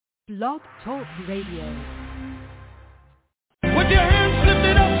Blog Talk Radio. With your hands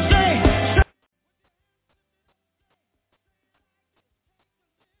lifted up, say.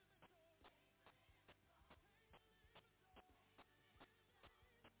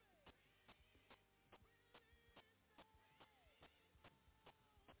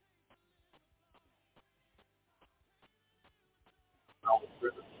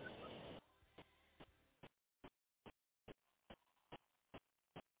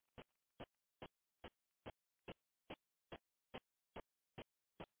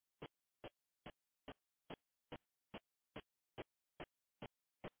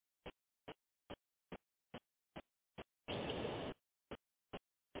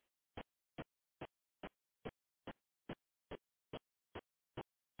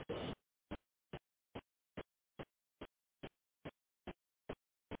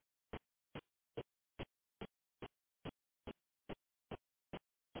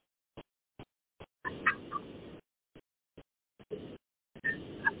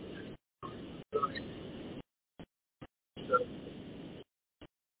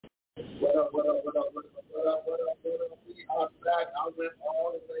 We are back. I went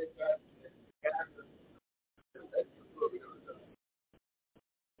all the way back to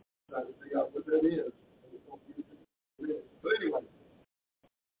trying to figure out what that is. But anyway,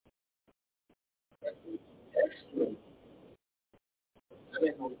 excellent. That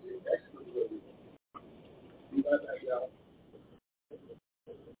ain't gonna be excellent. Be right back, y'all.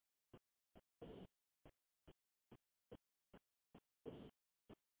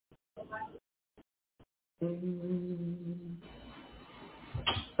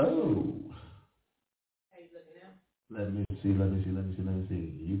 Oh. Let me see.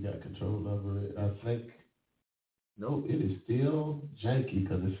 You got control over it. I think. No, it is still janky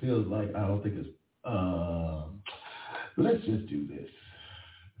because it feels like I don't think it's. Let's just do this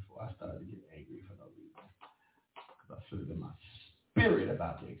before I start to get angry for no reason. Because I feel it in my spirit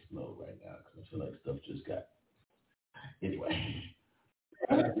about to explode right now. Because I feel like stuff just got. Anyway.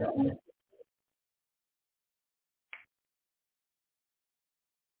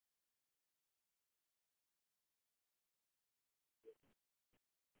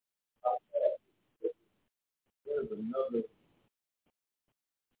 There's another.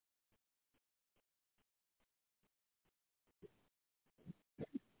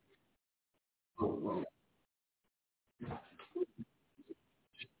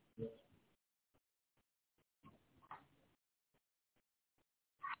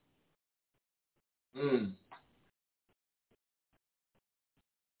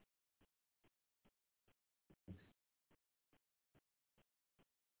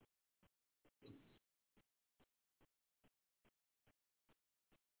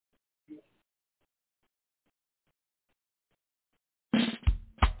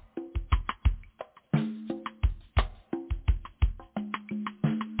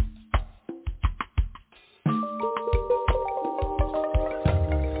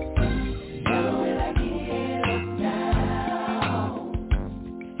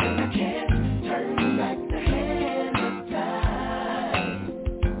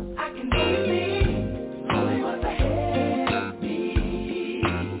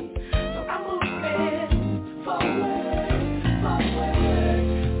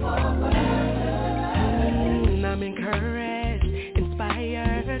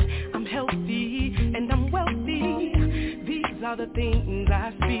 The things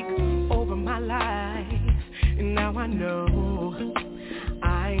I speak over my life, and now I know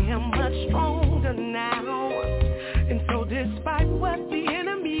I am much stronger now. And so despite what the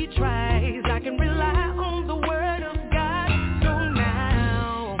enemy tries, I can rely on the word of God. So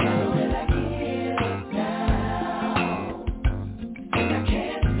now will I give up now? And I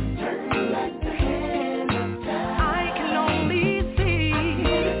can't turn back the hand of time. I can only see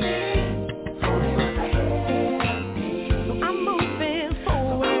only what I have. So I'm moving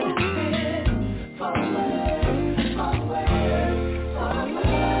forward.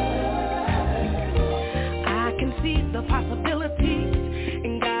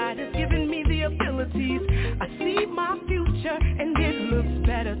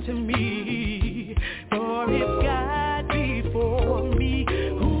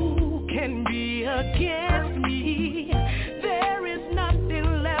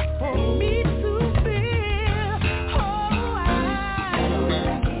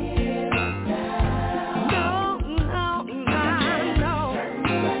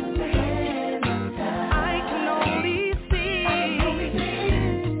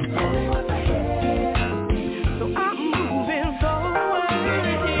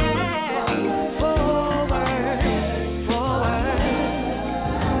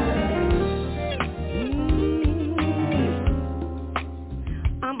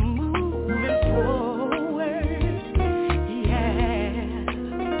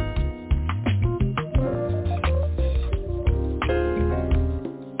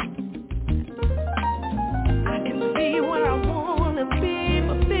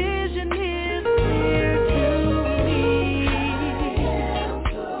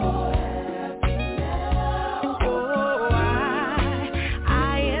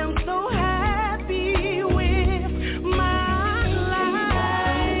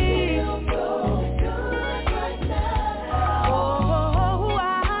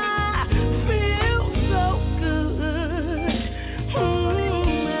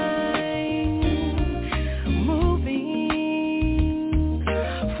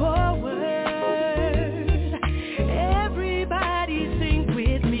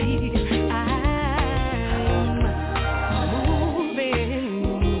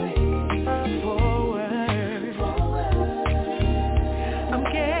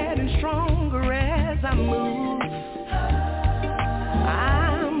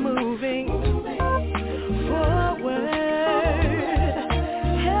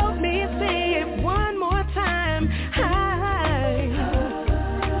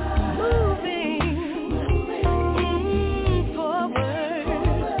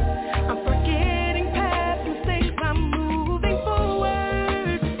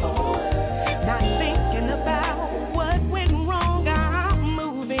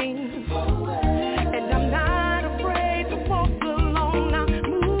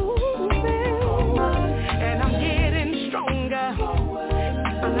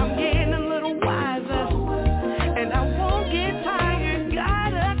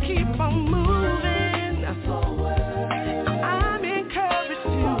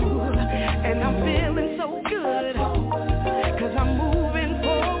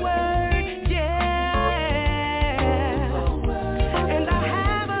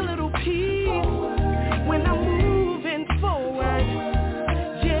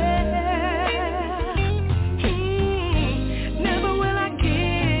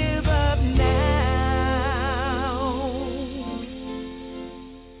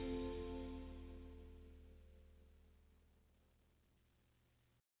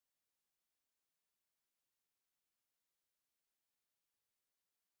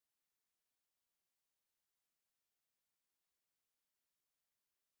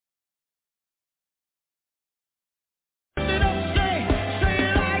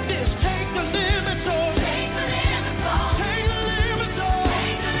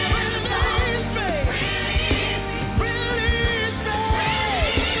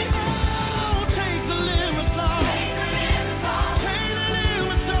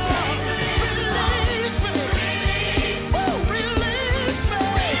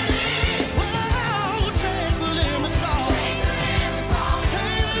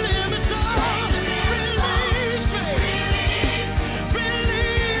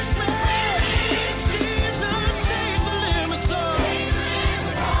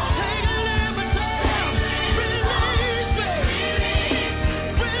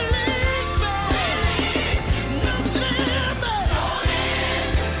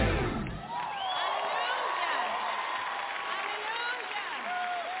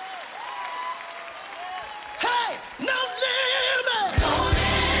 No!